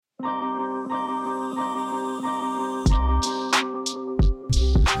Man,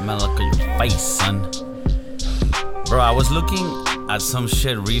 look at your face, son. Bro, I was looking at some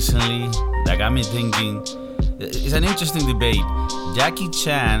shit recently that got me thinking. It's an interesting debate. Jackie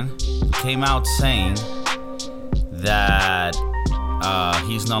Chan came out saying that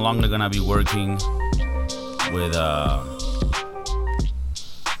he's no longer gonna be working with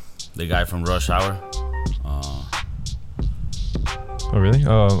the guy from Rush Hour. Oh really?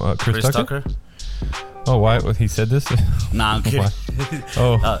 Oh, Chris Tucker? Oh, why? He said this? Nah, I'm kidding.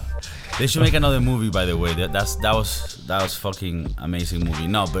 Oh, they should make another movie. By the way, that was fucking amazing movie.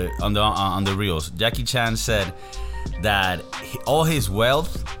 No, but on the reels, Jackie Chan said that all his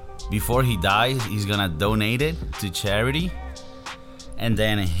wealth before he dies, he's gonna donate it to charity, and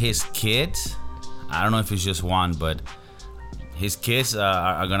then his kids, I don't know if it's just one, but his kids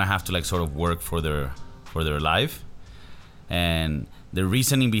are gonna have to like sort of work for their life. And the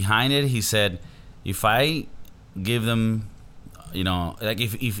reasoning behind it, he said, if I give them, you know, like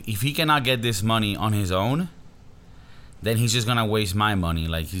if he cannot get this money on his own, then he's just gonna waste my money.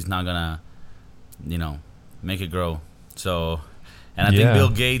 Like he's not gonna, you know, make it grow. So, and I think Bill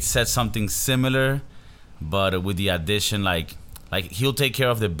Gates said something similar, but with the addition, like he'll take care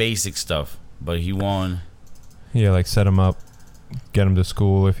of the basic stuff, but he won't. Yeah, like set him up, get him to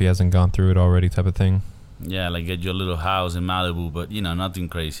school if he hasn't gone through it already, type of thing. Yeah, like get your little house in Malibu, but you know, nothing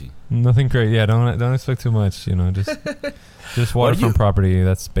crazy. Nothing crazy. Yeah, don't expect too much. You know, just waterfront property.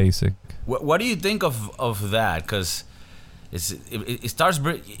 That's basic. What do you think of that? Because it starts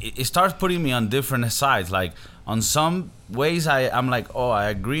putting me on different sides. Like on some ways I'm like, oh, I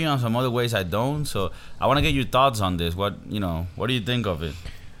agree. On some other ways I don't. So I want to get your thoughts on this. What do you think of it?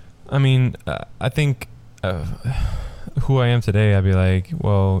 I mean, I think. Who I am today, I'd be like,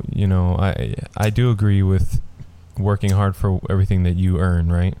 well, you know, I do agree with working hard for everything that you earn,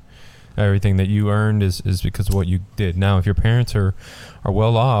 right? Everything that you earned is because of what you did. Now, if your parents are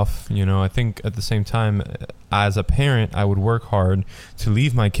well off, you know, I think at the same time, as a parent, I would work hard to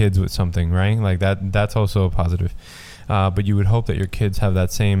leave my kids with something, right? Like that's also a positive. But you would hope that your kids have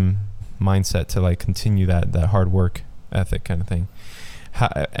that same mindset to like continue that hard work ethic kind of thing.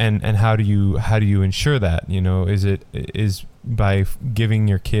 How do you ensure that? You know, is by giving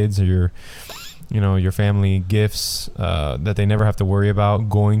your kids or your family gifts that they never have to worry about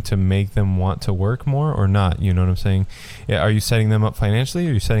going to make them want to work more or not? You know what I'm saying? Yeah, are you setting them up financially or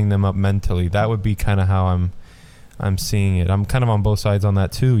are you setting them up mentally? That would be kind of how I'm seeing it. I'm kind of on both sides on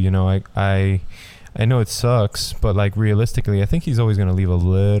that too. You know, I know it sucks, but like realistically, I think he's always going to leave a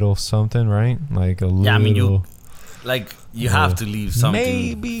little something, right? Like a little. Yeah, I mean you have to leave something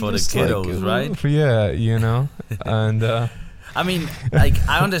maybe for the kiddos, like, right? Yeah, you know. And I mean, like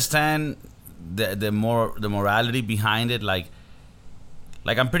I understand the morality behind it. Like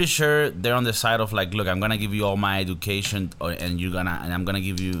I'm pretty sure they're on the side of like, look, I'm gonna give you all my education, and I'm gonna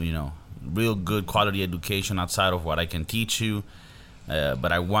give you, you know, real good quality education outside of what I can teach you.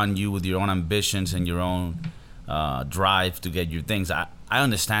 But I want you with your own ambitions and your own drive to get your things. I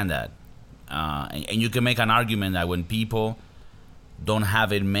understand that. And you can make an argument that when people don't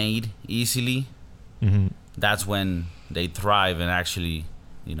have it made easily, that's when they thrive and actually,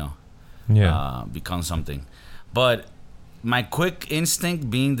 you know, become something. But my quick instinct,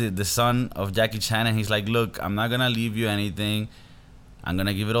 being the son of Jackie Chan, and he's like, look, I'm not going to leave you anything. I'm going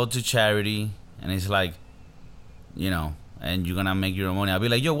to give it all to charity. And he's like, you know, and you're going to make your own money. I'll be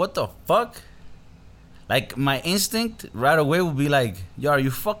like, yo, what the fuck? Like, my instinct right away would be like, yo, are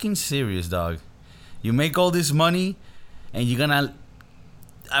you fucking serious, dog? You make all this money, and you're gonna...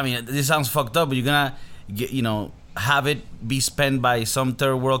 I mean, this sounds fucked up, but you're gonna, have it be spent by some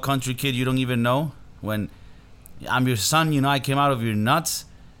third world country kid you don't even know? When I'm your son, you know, I came out of your nuts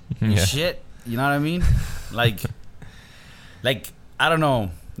and shit. You know what I mean? Like, I don't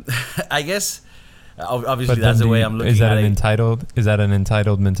know. I guess... Obviously, that's the way I'm looking at it. Is that an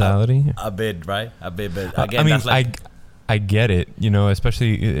entitled mentality? A bit, right? A bit, but again, I mean, that's like... I get it, you know,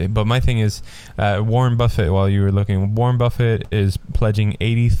 especially, but my thing is, Warren Buffett, while you were looking, Warren Buffett is pledging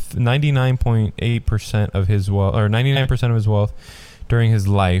 99.8% of his wealth, or 99% of his wealth during his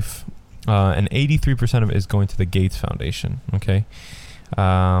life, and 83% of it is going to the Gates Foundation, okay?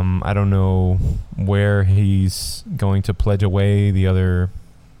 I don't know where he's going to pledge away the other...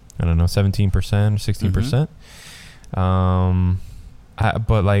 I don't know, 17%, 16%.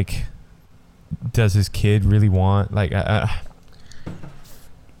 But like, does his kid really want, like, I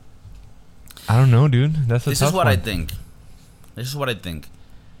don't know, dude. This is what I think.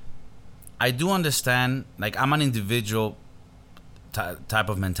 I do understand, like, I'm an individual type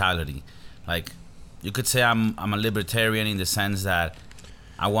of mentality. Like, you could say I'm a libertarian in the sense that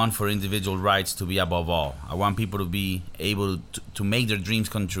I want for individual rights to be above all. I want people to be able to make their dreams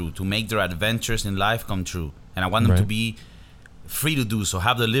come true, to make their adventures in life come true. And I want them to be free to do so,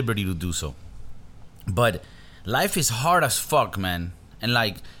 have the liberty to do so. But life is hard as fuck, man. And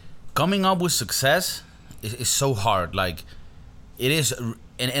like coming up with success is so hard. Like it is,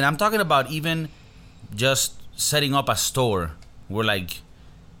 and I'm talking about even just setting up a store where like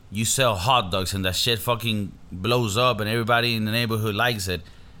you sell hot dogs and that shit fucking blows up and everybody in the neighborhood likes it.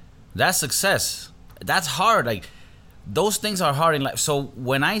 That's success. That's hard. Like those things are hard in life. So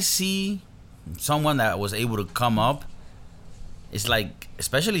when I see someone that was able to come up, it's like,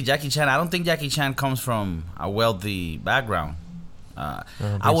 especially Jackie Chan. I don't think Jackie Chan comes from a wealthy background.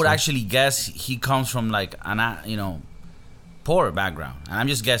 I would actually guess he comes from like an poor background, and I'm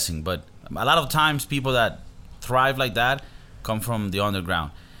just guessing. But a lot of times, people that thrive like that come from the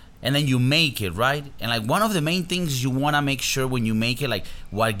underground, and then you make it, right? And like one of the main things you want to make sure when you make it, like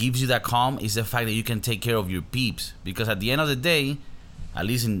what gives you that calm, is the fact that you can take care of your peeps. Because at the end of the day, at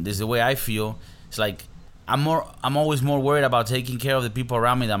least this is the way I feel, it's like I'm always more worried about taking care of the people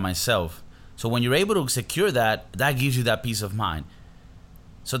around me than myself. So when you're able to secure that, that gives you that peace of mind.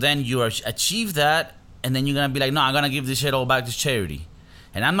 So then you achieve that, and then you're gonna be like, no, I'm gonna give this shit all back to charity.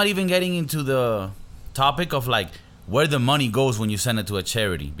 And I'm not even getting into the topic of like where the money goes when you send it to a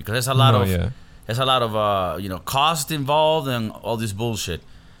charity, because there's a lot of cost involved and all this bullshit.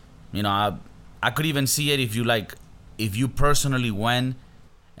 I could even see it if you personally went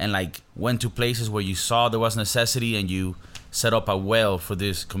to places where you saw there was necessity and you set up a well for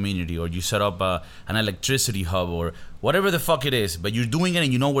this community, or you set up an electricity hub, or whatever the fuck it is, but you're doing it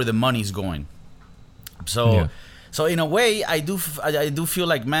and you know where the money's going. So in a way, I do feel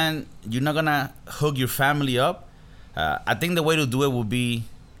like, man, you're not gonna hook your family up. I think the way to do it would be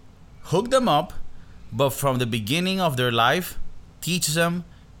hook them up, but from the beginning of their life, teach them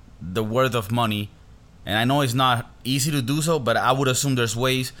the worth of money. And I know it's not easy to do so, but I would assume there's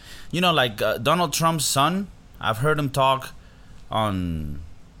ways. Like Donald Trump's son, I've heard him talk on,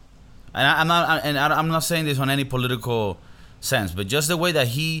 and I'm not saying this on any political sense, but just the way that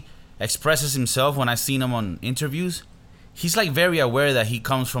he expresses himself when I've seen him on interviews, he's like very aware that he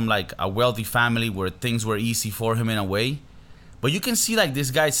comes from like a wealthy family where things were easy for him in a way. But you can see like this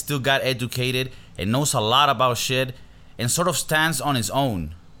guy still got educated and knows a lot about shit and sort of stands on his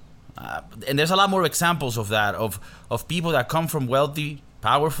own. And there's a lot more examples of that, of people that come from wealthy,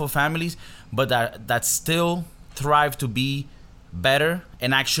 powerful families, but that still thrive to be better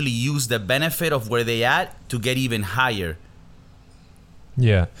and actually use the benefit of where they at to get even higher.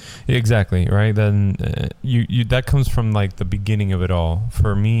 Yeah, exactly. Right. Then you that comes from like the beginning of it all.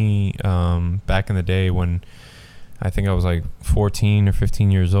 For me, back in the day when I think I was like 14 or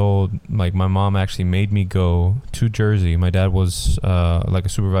 15 years old, like my mom actually made me go to Jersey. My dad was like a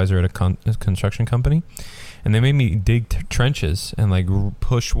supervisor at a construction company, and they made me dig trenches and like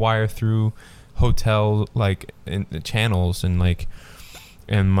push wire through hotel like in the channels, and like,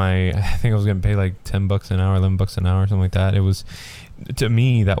 and I think I was getting paid like $10 an hour, $11 an hour, something like that. It was, to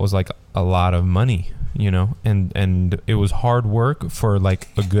me, that was like a lot of money, and it was hard work for like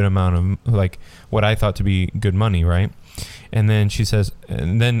a good amount of like what I thought to be good money, right? And then she says,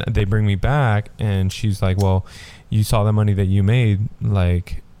 and then they bring me back, and she's like, well, you saw the money that you made,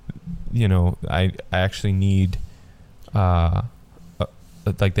 like, I actually need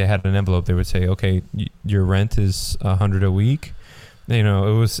like they had an envelope. They would say, okay, your rent is $100 a week. It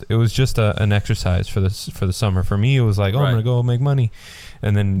was just an exercise for the summer. For me, it was like, oh, right, I'm gonna go make money.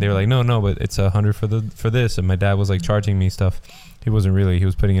 And then they were like, no, but it's $100 for this. And my dad was like charging me stuff. He wasn't really. He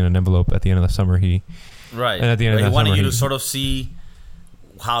was putting in an envelope at the end of the summer. Right. And at the end of the wanted summer, you to sort of see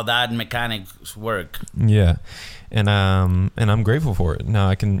how that mechanics work. Yeah, and I'm grateful for it. Now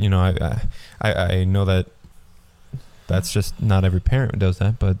I can, I know that that's just not every parent does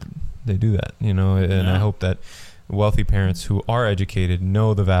that, but they do that, and I hope that wealthy parents who are educated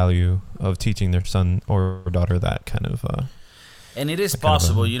know the value of teaching their son or daughter that kind of. And it is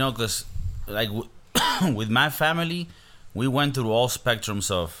possible, because like with my family, we went through all spectrums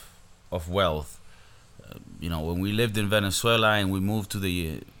of wealth. When we lived in Venezuela and we moved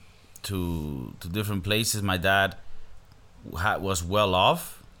to different places, my dad was well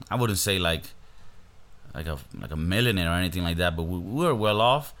off. I wouldn't say like a millionaire or anything like that, but we were well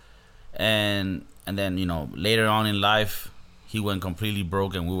off. And then later on in life, he went completely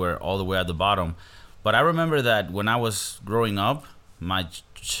broke, and we were all the way at the bottom. But I remember that when I was growing up, my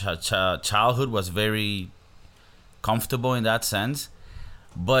childhood was very comfortable in that sense.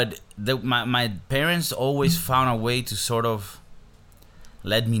 But my parents always found a way to sort of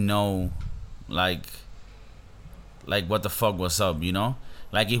let me know, like what the fuck was up,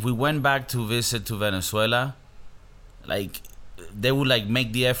 Like if we went back to visit to Venezuela, like they would like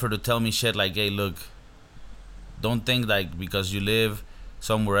make the effort to tell me shit like, hey, look, don't think like because you live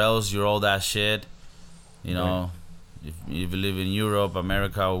somewhere else you're all that shit, you know. If you live in Europe,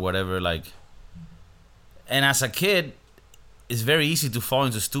 America, or whatever, like. And as a kid, it's very easy to fall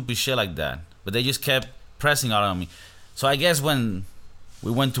into stupid shit like that. But they just kept pressing it on me. So I guess when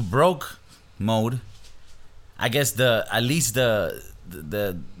we went to broke mode, I guess at least the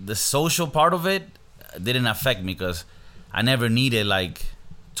social part of it didn't affect me, because I never needed like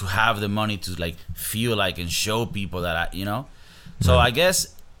to have the money to like feel like and show people that I, you know. So I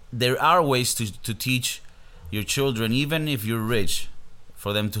guess there are ways to teach your children, even if you're rich,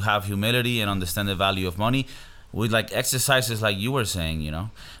 for them to have humility and understand the value of money, with like exercises like you were saying, you know.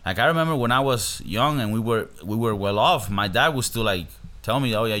 Like I remember when I was young and we were well off, my dad would still like tell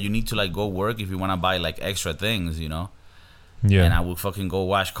me, oh yeah, you need to like go work if you want to buy like extra things, you know. Yeah. And I would fucking go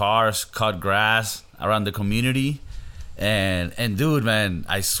wash cars, cut grass around the community, and dude, man,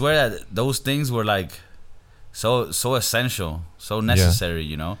 I swear that those things were like so essential, so necessary,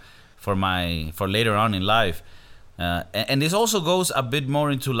 you know, for later on in life. And this also goes a bit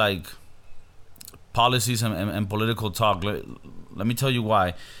more into like policies and political talk. Let me tell you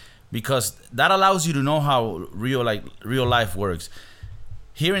why. Because that allows you to know how real life works.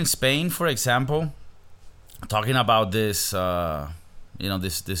 Here in Spain, for example, talking about this, you know,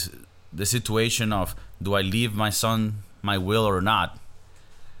 the situation of, do I leave my son my will or not?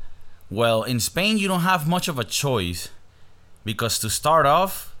 Well, in Spain, you don't have much of a choice, because to start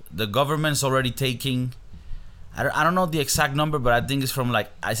off, the government's already taking, I don't know the exact number, but I think it's from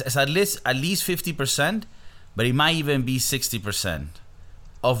like, it's at least 50%, but it might even be 60%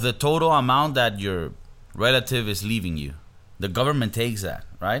 of the total amount that your relative is leaving you. The government takes that,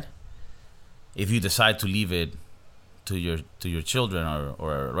 right? If you decide to leave it to your children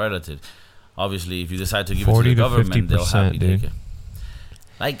or a relative. Obviously, if you decide to give it to the government, they'll happily take it.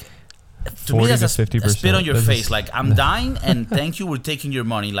 Like, to me, that's a spit on your face. Like, I'm dying, and thank you, we're taking your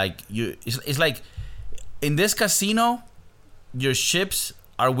money. Like, it's like, in this casino, your chips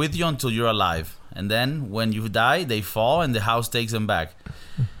are with you until you're alive. And then when you die, they fall and the house takes them back.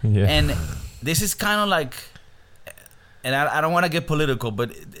 Yeah. And this is kind of like, and I don't want to get political,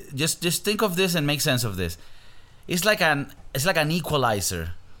 but just think of this and make sense of this. It's like an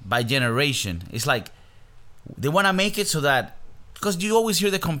equalizer by generation. It's like they want to make it so that, because you always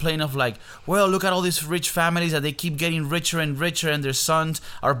hear the complaint of like, well, look at all these rich families that they keep getting richer and richer, and their sons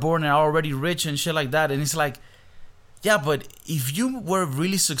are born and are already rich and shit like that. And it's like, yeah, but if you were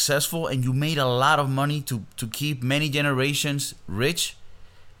really successful and you made a lot of money to keep many generations rich,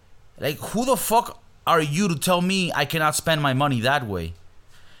 like, who the fuck are you to tell me I cannot spend my money that way?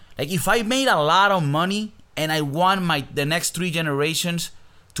 Like, if I made a lot of money and I want the next 3 generations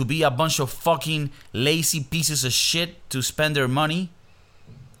to be a bunch of fucking lazy pieces of shit to spend their money,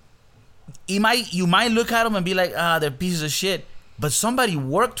 you might look at them and be like, they're pieces of shit. But somebody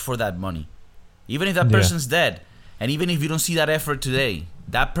worked for that money. Even if that person's dead, and even if you don't see that effort today,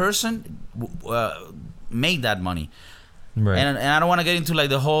 that person made that money. Right. And I don't want to get into like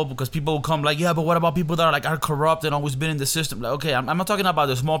the whole, because people will come like, yeah, but what about people that are corrupt and always been in the system? Like, okay, I'm not talking about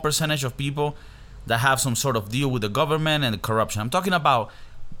the small percentage of people that have some sort of deal with the government and the corruption. I'm talking about,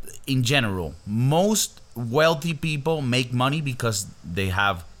 in general, most wealthy people make money because they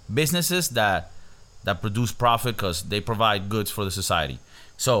have businesses that produce profit, because they provide goods for the society.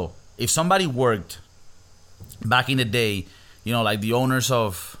 So if somebody worked back in the day, you know, like the owners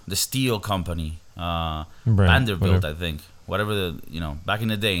of the steel company, Vanderbilt, I think, whatever back in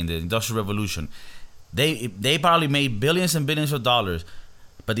the day in the Industrial Revolution, they probably made billions and billions of dollars,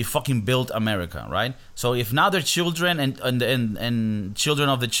 but they fucking built America, right? So if now their children and children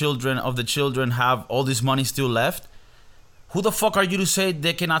of the children have all this money still left, who the fuck are you to say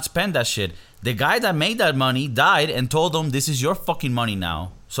they cannot spend that shit? The guy that made that money died and told them, this is your fucking money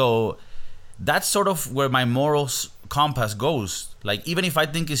now. So that's sort of where my morals compass goes. Like, even if I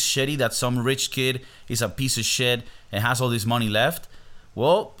think it's shitty that some rich kid is a piece of shit and has all this money left,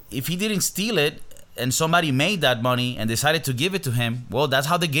 well, if he didn't steal it and somebody made that money and decided to give it to him, well, that's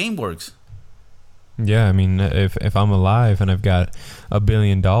how the game works. Yeah, I mean, if I'm alive and I've got $1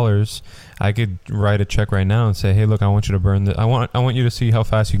 billion, I could write a check right now and say, hey, look, I want you to burn I want you to see how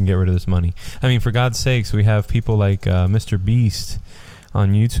fast you can get rid of this money. I mean, for God's sakes, we have people like Mr. Beast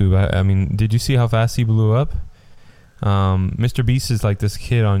on YouTube. I mean, did you see how fast he blew up? Mr. Beast is like this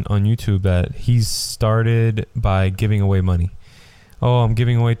kid on YouTube that he's started by giving away money. Oh, I'm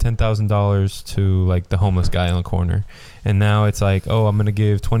giving away $10,000 to like the homeless guy on the corner. And now it's like, oh, I'm going to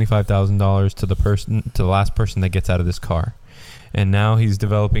give $25,000 to the last person that gets out of this car. and now he's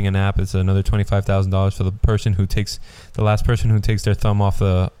developing an app. It's another $25,000 for the last person who takes their thumb off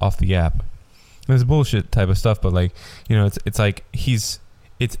the app. It's bullshit type of stuff, but like, you know, it's like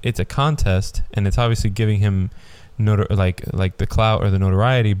it's a contest, and it's obviously giving him like the clout or the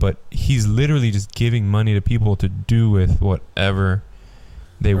notoriety, but he's literally just giving money to people to do with whatever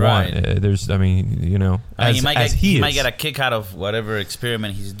they want. He might get a kick out of whatever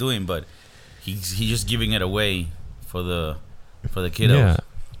experiment he's doing, but he's just giving it away for the kiddos. Yeah.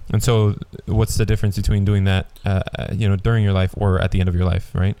 And so what's the difference between doing that, during your life or at the end of your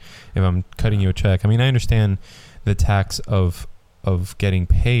life, right? If I'm cutting you a check, I mean, I understand the tax of getting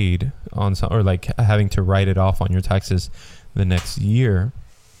paid on some, or like having to write it off on your taxes the next year.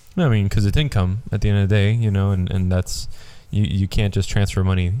 I mean, because it's income at the end of the day, and that's, you can't just transfer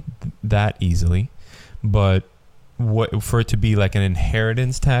money that easily. But for it to be like an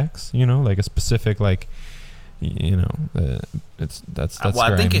inheritance tax, like a specific, like, that's well,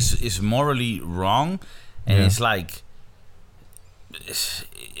 I think it's morally wrong, and it's like,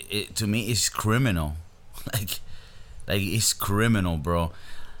 to me, it's criminal. like it's criminal, bro.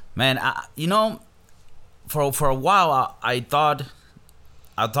 Man, for a while I thought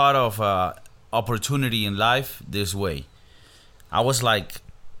of opportunity in life this way. I was like,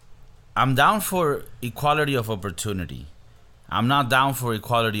 I'm down for equality of opportunity. I'm not down for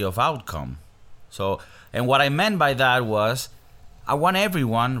equality of outcome. So, and what I meant by that was, I want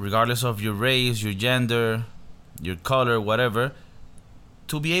everyone, regardless of your race, your gender, your color, whatever,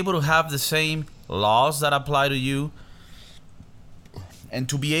 to be able to have the same laws that apply to you, and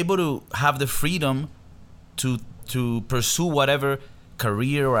to be able to have the freedom to pursue whatever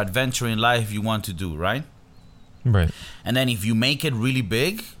career or adventure in life you want to do, right? Right. And then if you make it really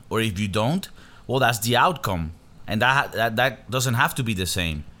big, or if you don't, well, that's the outcome. And that doesn't have to be the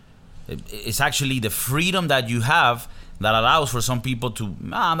same. It's actually the freedom that you have that allows for some people to,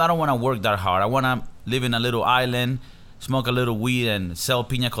 I don't want to work that hard. I want to live in a little island, smoke a little weed, and sell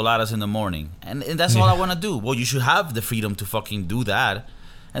pina coladas in the morning. And that's all I want to do. Well, you should have the freedom to fucking do that.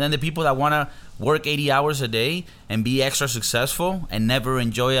 And then the people that want to work 80 hours a day and be extra successful and never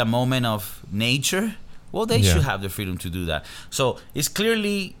enjoy a moment of nature, well, they should have the freedom to do that. So it's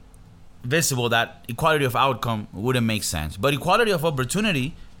clearly visible that equality of outcome wouldn't make sense. But equality of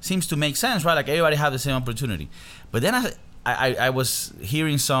opportunity seems to make sense, right? Like everybody have the same opportunity. But then I was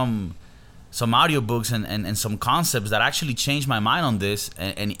hearing some audiobooks and some concepts that actually changed my mind on this,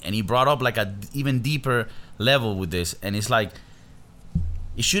 and he brought up like a even deeper level with this. And it's like,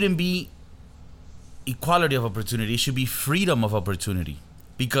 it shouldn't be equality of opportunity, it should be freedom of opportunity.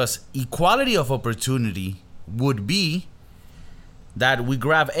 Because equality of opportunity would be that we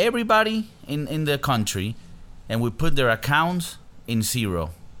grab everybody in the country and we put their accounts in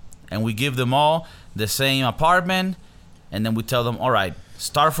zero, and we give them all the same apartment, and then we tell them, all right,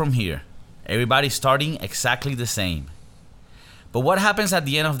 start from here. Everybody's starting exactly the same. But what happens at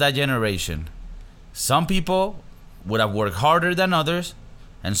the end of that generation? Some people would have worked harder than others,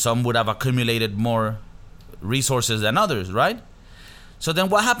 and some would have accumulated more resources than others, right? So then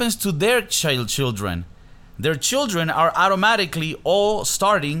what happens to their children? Their children are automatically all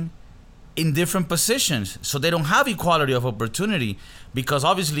starting in different positions. So they don't have equality of opportunity, because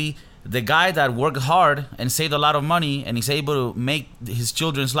obviously the guy that worked hard and saved a lot of money and is able to make his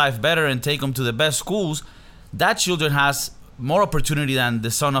children's life better and take them to the best schools, that children has more opportunity than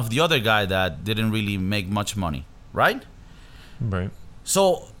the son of the other guy that didn't really make much money, right? Right.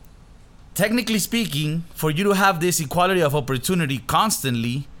 So technically speaking, for you to have this equality of opportunity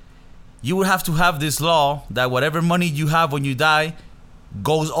constantly, you would have to have this law that whatever money you have when you die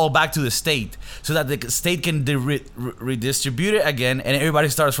goes all back to the state, so that the state can redistribute it again, and everybody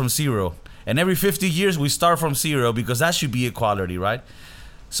starts from zero. And every 50 years we start from zero, because that should be equality, right?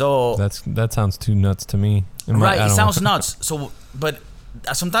 So that sounds too nuts to me. Right, it sounds nuts. So, but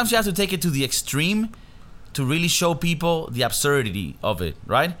sometimes you have to take it to the extreme to really show people the absurdity of it,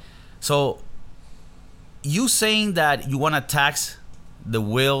 right? So you saying that you want to tax the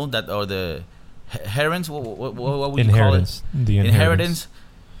will that, or the inheritance, what would you call it? The inheritance.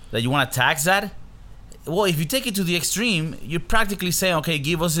 That you want to tax that? Well, if you take it to the extreme, you're practically saying, okay,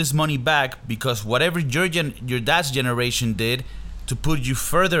 give us this money back, because whatever your dad's generation did to put you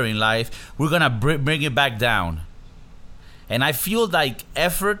further in life, we're going to bring it back down. And I feel like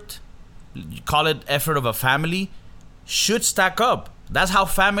effort, call it effort of a family, should stack up. That's how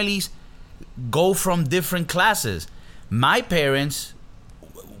families go from different classes. My parents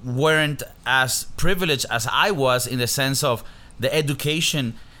weren't as privileged as I was, in the sense of the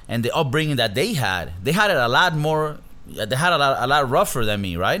education and the upbringing that they had. They had it a lot more, they had a lot rougher than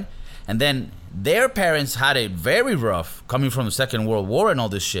me, right? And then their parents had it very rough coming from the Second World War and all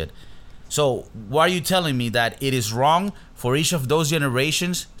this shit. So why are you telling me that it is wrong for each of those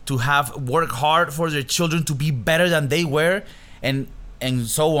generations to have work hard for their children to be better than they were, and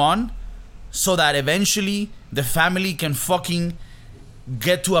so on, so that eventually the family can fucking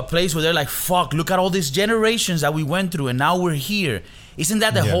get to a place where they're like, fuck, look at all these generations that we went through and now we're here. Isn't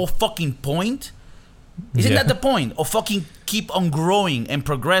that the whole fucking point? Isn't that the point of fucking keep on growing and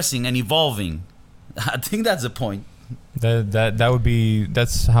progressing and evolving? I think that's the point. That would be,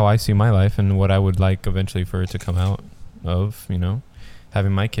 that's how I see my life and what I would like eventually for it to come out of, you know,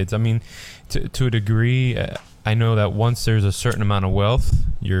 having my kids. I mean, to a degree, I know that once there's a certain amount of wealth,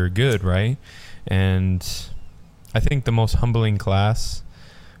 you're good, right? And I think the most humbling class,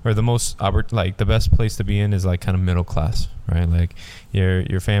 or the most like the best place to be in, is like kind of middle class, right? Like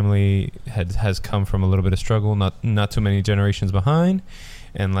your family has come from a little bit of struggle, not too many generations behind,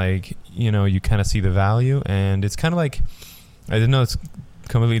 and like, you know, you kind of see the value. And it's kind of like, I didn't know, it's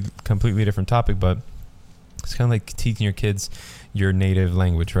completely different topic, but it's kind of like teaching your kids your native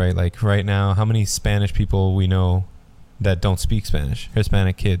language, right? Like right now, how many Spanish people we know that don't speak Spanish,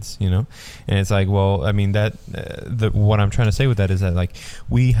 Hispanic kids, you know? And it's like, well, I mean, that what I'm trying to say with that is that, like,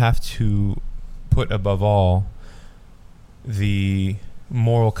 we have to put above all the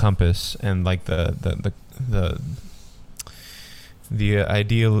moral compass and like the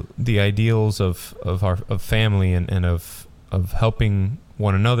ideals of family and of helping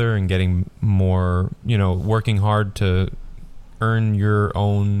one another and getting more, you know, working hard to earn your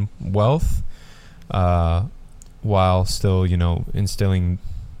own wealth, while still, you know, instilling,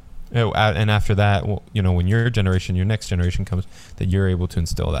 and after that, you know, when your next generation comes, that you're able to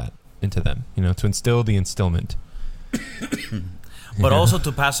instill that into them, you know, to instill the instillment. But also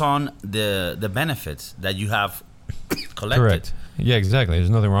to pass on the benefits that you have collected. Correct. Yeah, exactly. There's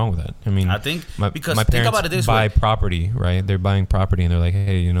nothing wrong with that. I mean, I think because my think parents about it this buy way. property, right? They're buying property, and they're like,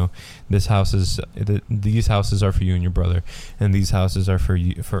 hey, you know, these houses are for you and your brother, and these houses are for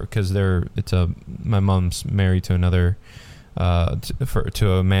you, because my mom's married to another,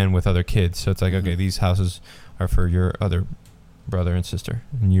 to a man with other kids. So it's like, okay, these houses are for your other brother and sister,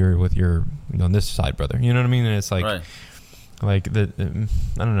 and you're with your, you know, this side brother. You know what I mean? And it's like, right. Like I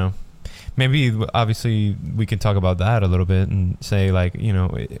don't know. Maybe, obviously, we can talk about that a little bit and say, like, you know,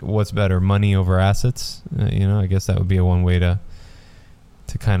 what's better, money over assets? You know, I guess that would be one way to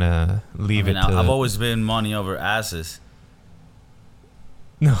kind of leave it to... I've always been money over asses.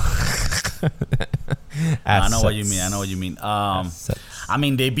 No. I know what you mean. I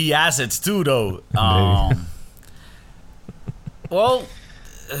mean, they be assets too, though. Well,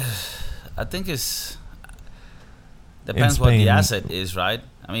 I think it's... Depends what the asset is, right?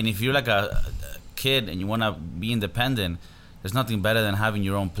 I mean, if you're like a kid and you want to be independent, there's nothing better than having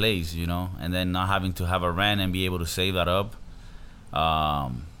your own place, you know, and then not having to have a rent and be able to save that up.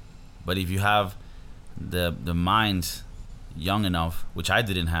 But if you have the mind young enough, which I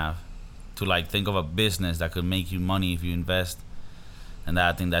didn't have, to like think of a business that could make you money if you invest, and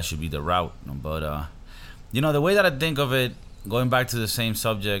I think that should be the route. But you know, the way that I think of it, going back to the same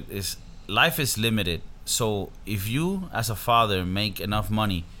subject, is life is limited. So if you, as a father, make enough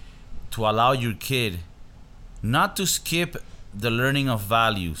money to allow your kid not to skip the learning of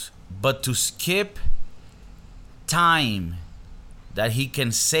values, but to skip time that he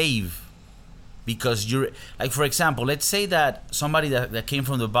can save, because you're, like, for example, let's say that somebody that came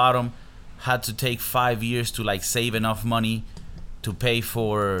from the bottom had to take 5 years to like save enough money to pay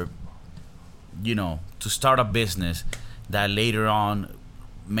for, you know, to start a business that later on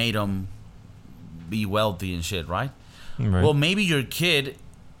made them be wealthy and shit, right? Well, maybe your kid,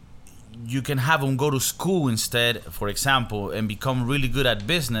 you can have him go to school instead, for example, and become really good at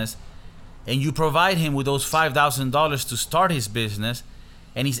business, and you provide him with those $5,000 to start his business,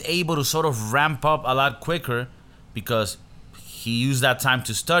 and he's able to sort of ramp up a lot quicker because he used that time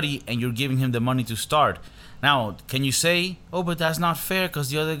to study, and you're giving him the money to start. Now, can you say, oh, but that's not fair because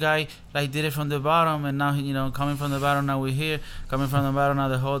the other guy like did it from the bottom, and now, you know, coming from the bottom, now we're here, coming from the bottom, now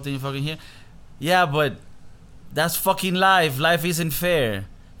the whole thing fucking here. Yeah, but that's fucking life. Life isn't fair.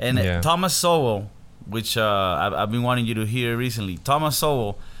 And Thomas Sowell, which I've been wanting you to hear recently, Thomas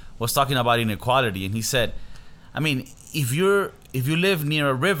Sowell was talking about inequality, and he said, I mean, if you live near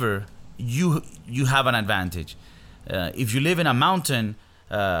a river, you have an advantage. If you live in a mountain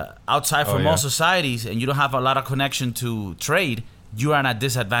outside from most societies, and you don't have a lot of connection to trade, you are at a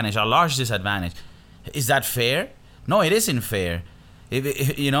disadvantage, a large disadvantage. Is that fair? No, it isn't fair.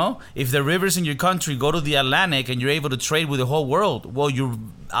 If the rivers in your country go to the Atlantic and you're able to trade with the whole world, well, you're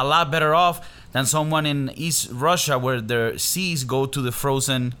a lot better off than someone in East Russia where their seas go to the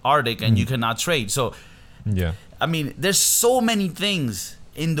frozen Arctic and you cannot trade. So, yeah, I mean, there's so many things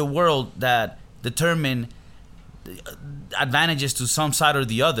in the world that determine advantages to some side or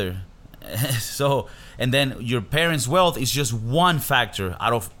the other. So, and then your parents' wealth is just one factor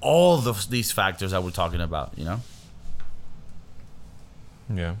out of all these factors that we're talking about, Yeah,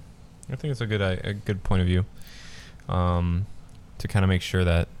 I think it's a good point of view, to kind of make sure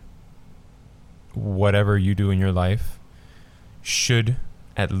that whatever you do in your life should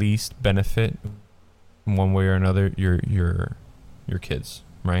at least benefit in one way or another your kids,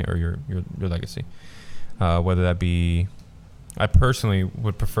 right, or your legacy. Whether that be, I personally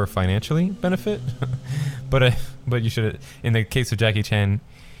would prefer financially benefit, but you should. In the case of Jackie Chan,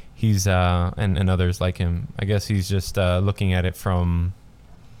 he's and others like him, I guess he's just looking at it from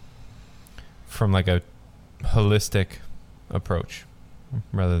like a holistic approach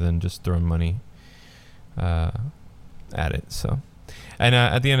rather than just throwing money at it. So, and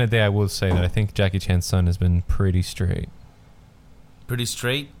at the end of the day, I will say that I think Jackie Chan's son has been pretty straight. Pretty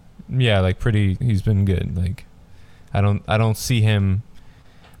straight? Yeah, like pretty. He's been good. Like, I don't see him.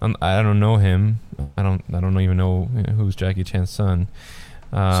 I don't know him. I don't even know who's Jackie Chan's son.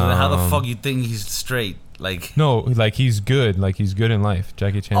 So then how the fuck you think he's straight? Like, no, like he's good. Like he's good in life.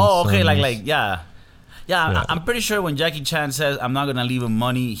 Jackie Chan. Oh, okay. Yeah. I'm pretty sure when Jackie Chan says I'm not gonna leave him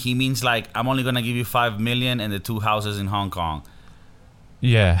money, he means like I'm only gonna give you $5 million and the 2 houses in Hong Kong.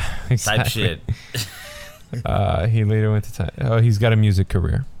 Yeah, exactly. Type shit. He later went to. He's got a music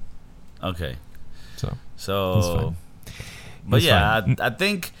career. Okay. So he's fine. But he's yeah, fine. I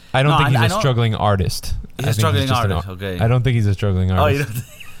think. I don't think he's a struggling artist. He's a struggling artist. Okay. I don't think he's a struggling artist. Oh,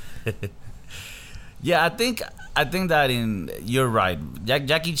 you don't. Yeah, I think that you're right.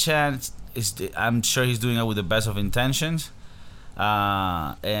 Jackie Chan I'm sure he's doing it with the best of intentions.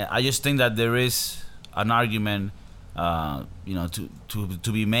 And I just think that there is an argument,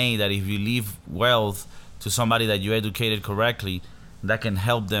 to be made that if you leave wealth to somebody that you educated correctly, that can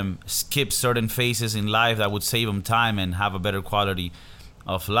help them skip certain phases in life that would save them time and have a better quality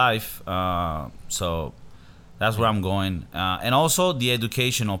of life. So that's where I'm going. And also the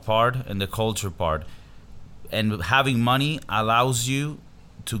educational part and the culture part. And having money allows you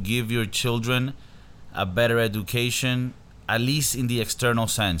to give your children a better education, at least in the external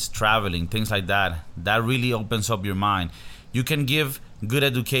sense, traveling, things like that. That really opens up your mind. You can give good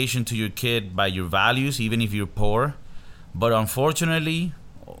education to your kid by your values, even if you're poor. But unfortunately,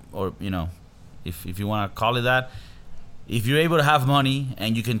 or if you want to call it that, if you're able to have money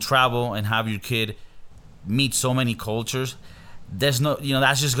and you can travel and have your kid meet so many cultures, there's no,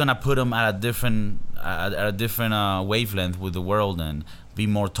 that's just gonna put them at a different wavelength with the world and be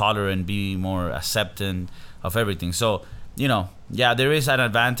more tolerant, be more accepting of everything. So, yeah, there is an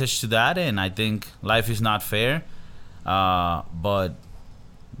advantage to that, and I think life is not fair. But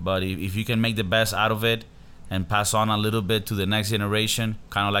if you can make the best out of it and pass on a little bit to the next generation,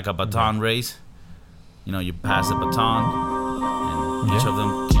 kind of like a baton race, you pass the baton, and each of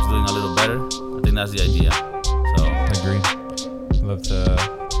them keeps doing a little better. I think that's the idea. So I agree. Love to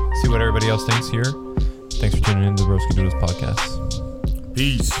see what everybody else thinks here. Thanks for tuning in to the Broski Doodles podcast.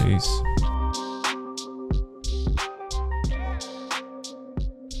 Peace.